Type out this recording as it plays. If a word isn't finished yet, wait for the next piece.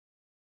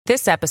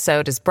This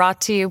episode is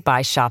brought to you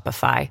by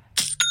Shopify.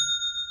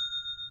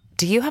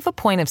 Do you have a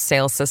point of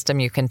sale system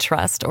you can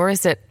trust, or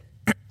is it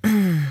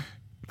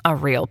a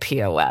real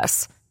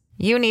POS?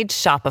 You need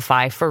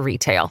Shopify for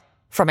retail.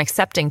 From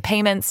accepting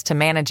payments to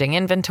managing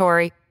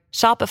inventory,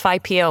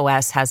 Shopify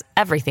POS has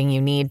everything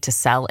you need to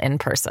sell in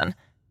person.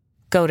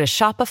 Go to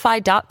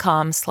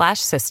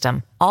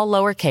shopify.com/system, all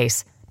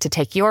lowercase, to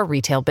take your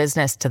retail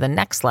business to the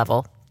next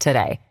level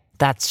today.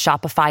 That's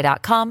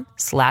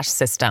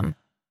shopify.com/system.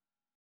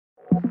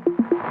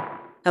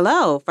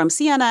 Hello, from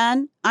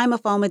CNN, I'm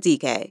Afoma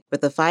DK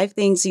with the 5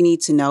 things you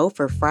need to know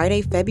for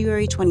Friday,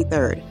 February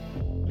 23rd.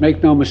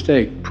 Make no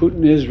mistake,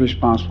 Putin is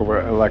responsible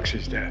for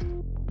Alexei's death.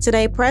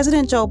 Today,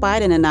 President Joe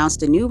Biden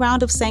announced a new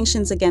round of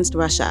sanctions against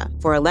Russia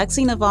for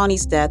Alexei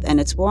Navalny's death and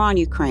its war on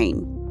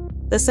Ukraine.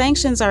 The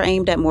sanctions are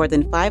aimed at more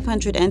than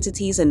 500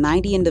 entities and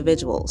 90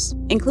 individuals,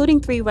 including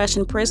 3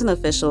 Russian prison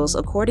officials,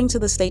 according to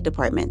the State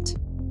Department.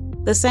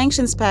 The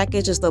sanctions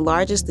package is the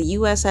largest the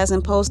U.S. has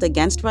imposed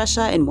against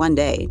Russia in one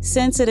day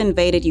since it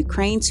invaded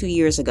Ukraine 2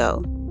 years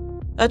ago.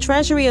 A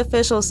Treasury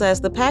official says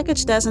the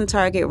package doesn't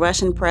target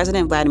Russian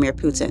President Vladimir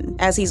Putin,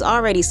 as he's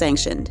already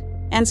sanctioned.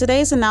 And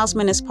today's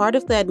announcement is part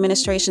of the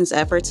administration's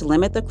effort to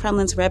limit the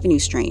Kremlin's revenue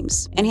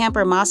streams and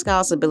hamper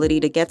Moscow's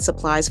ability to get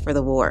supplies for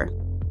the war.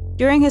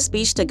 During his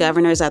speech to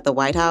governors at the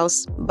White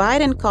House,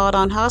 Biden called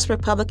on House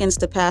Republicans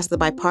to pass the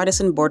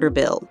bipartisan border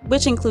bill,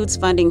 which includes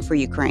funding for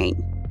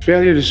Ukraine.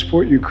 Failure to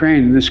support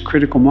Ukraine in this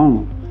critical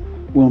moment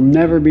will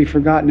never be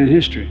forgotten in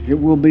history. It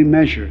will be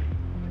measured,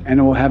 and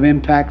it will have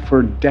impact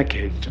for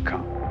decades to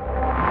come.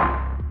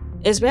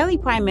 Israeli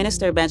Prime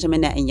Minister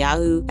Benjamin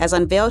Netanyahu has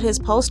unveiled his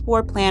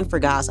post-war plan for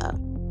Gaza.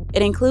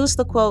 It includes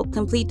the, quote,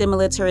 complete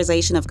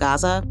demilitarization of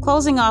Gaza,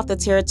 closing off the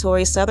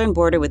territory's southern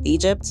border with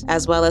Egypt,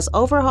 as well as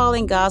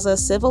overhauling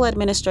Gaza's civil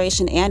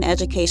administration and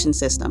education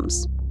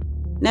systems.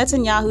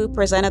 Netanyahu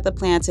presented the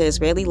plan to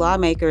Israeli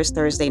lawmakers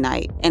Thursday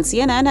night, and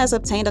CNN has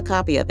obtained a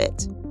copy of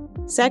it.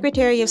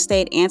 Secretary of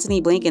State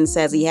Antony Blinken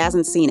says he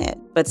hasn't seen it,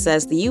 but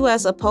says the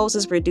U.S.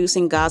 opposes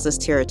reducing Gaza's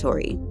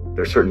territory.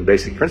 There are certain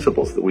basic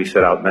principles that we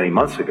set out many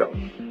months ago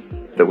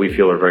that we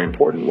feel are very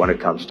important when it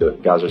comes to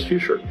Gaza's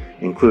future,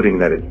 including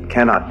that it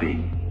cannot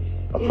be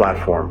a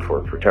platform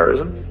for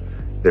terrorism.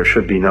 There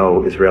should be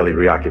no Israeli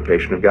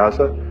reoccupation of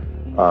Gaza.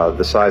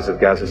 The size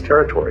of Gaza's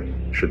territory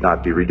should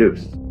not be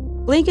reduced.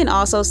 Blinken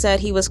also said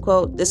he was,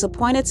 quote,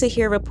 disappointed to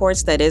hear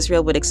reports that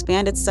Israel would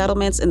expand its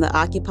settlements in the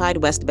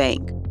occupied West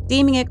Bank,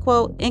 deeming it,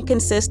 quote,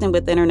 inconsistent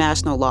with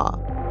international law.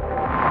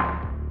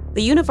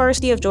 The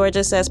University of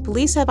Georgia says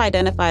police have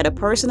identified a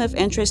person of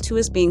interest who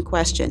is being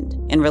questioned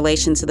in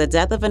relation to the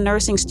death of a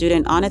nursing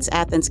student on its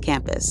Athens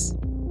campus.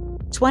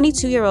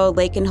 22-year-old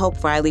Laken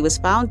Hope Riley was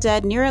found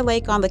dead near a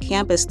lake on the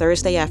campus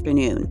Thursday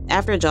afternoon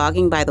after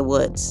jogging by the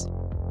woods.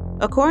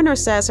 A coroner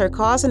says her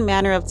cause and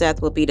manner of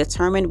death will be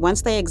determined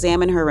once they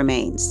examine her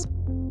remains.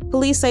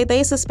 Police say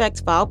they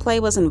suspect foul play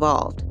was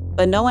involved,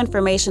 but no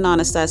information on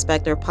a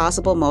suspect or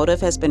possible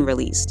motive has been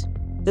released.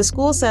 The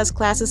school says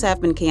classes have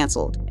been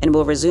canceled and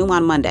will resume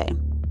on Monday.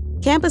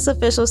 Campus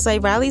officials say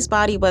Riley's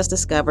body was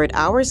discovered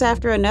hours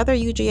after another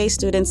UGA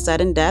student's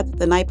sudden death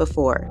the night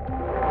before.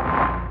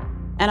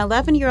 An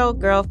 11-year-old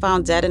girl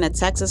found dead in a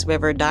Texas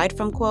river died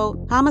from,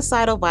 quote,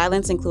 homicidal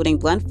violence including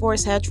blunt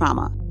force head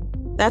trauma.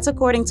 That's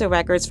according to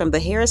records from the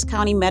Harris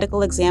County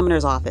Medical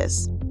Examiner's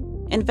Office.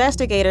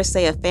 Investigators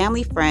say a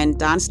family friend,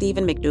 Don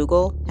Stephen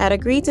McDougal, had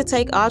agreed to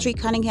take Audrey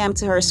Cunningham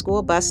to her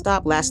school bus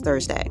stop last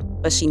Thursday,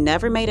 but she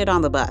never made it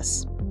on the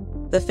bus.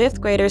 The 5th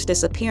grader's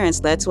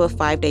disappearance led to a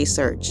 5-day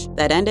search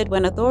that ended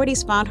when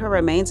authorities found her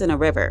remains in a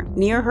river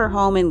near her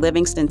home in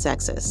Livingston,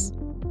 Texas.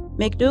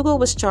 McDougal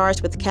was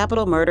charged with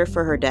capital murder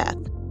for her death.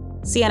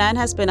 CNN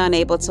has been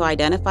unable to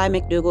identify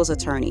McDougal's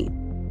attorney.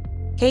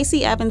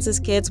 Casey Evans's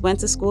kids went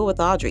to school with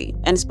Audrey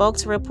and spoke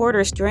to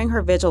reporters during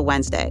her vigil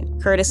Wednesday,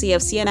 courtesy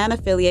of CNN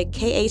affiliate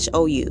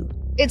KHOU.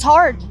 It's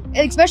hard,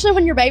 especially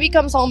when your baby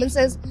comes home and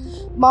says,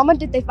 Mama,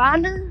 did they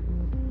find her?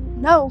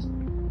 No.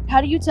 How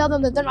do you tell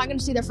them that they're not going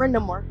to see their friend no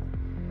more?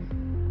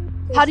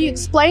 How do you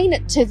explain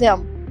it to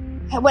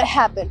them, what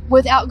happened,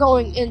 without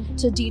going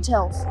into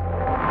details?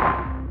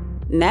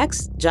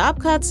 Next, job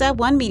cuts at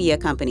one media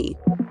company.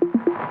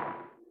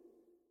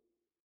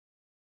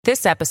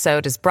 This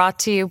episode is brought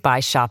to you by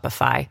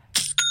Shopify.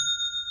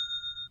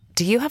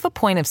 Do you have a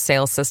point of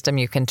sale system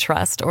you can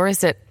trust, or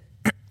is it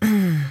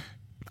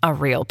a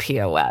real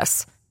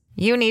POS?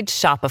 You need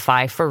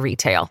Shopify for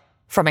retail.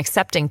 From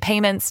accepting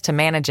payments to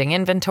managing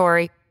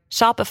inventory,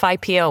 Shopify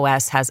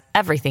POS has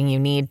everything you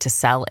need to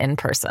sell in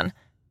person.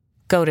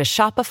 Go to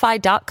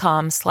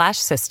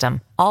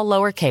shopify.com/system, all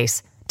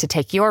lowercase, to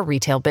take your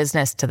retail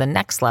business to the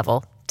next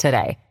level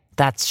today.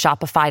 That's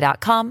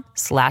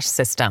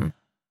shopify.com/system.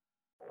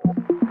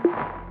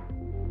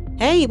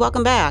 Hey,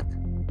 welcome back.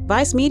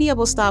 Vice Media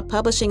will stop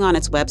publishing on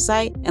its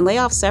website and lay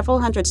off several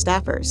hundred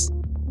staffers.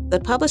 The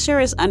publisher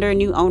is under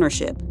new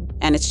ownership,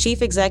 and its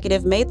chief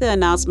executive made the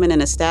announcement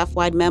in a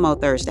staff-wide memo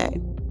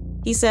Thursday.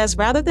 He says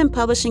rather than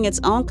publishing its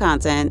own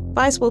content,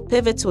 Vice will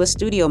pivot to a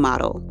studio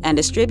model and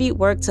distribute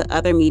work to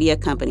other media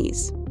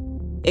companies.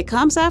 It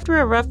comes after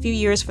a rough few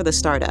years for the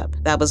startup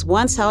that was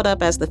once held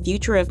up as the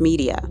future of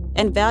media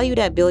and valued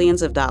at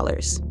billions of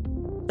dollars.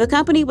 The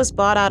company was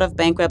bought out of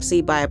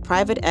bankruptcy by a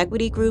private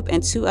equity group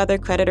and 2 other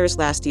creditors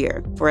last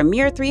year for a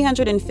mere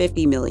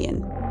 $350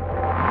 million.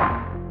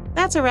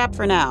 That's a wrap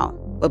for now.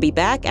 We'll be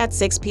back at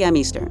 6 p.m.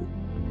 Eastern.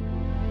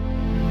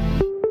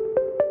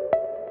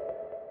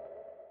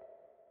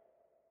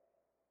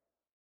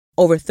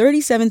 Over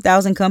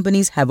 37,000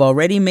 companies have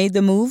already made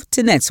the move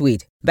to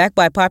NetSuite. Backed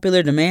by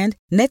popular demand,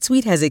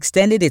 NetSuite has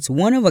extended its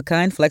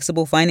one-of-a-kind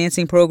flexible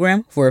financing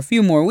program for a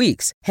few more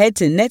weeks. Head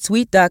to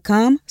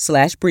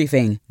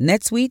netsuite.com/briefing.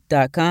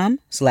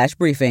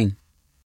 netsuite.com/briefing.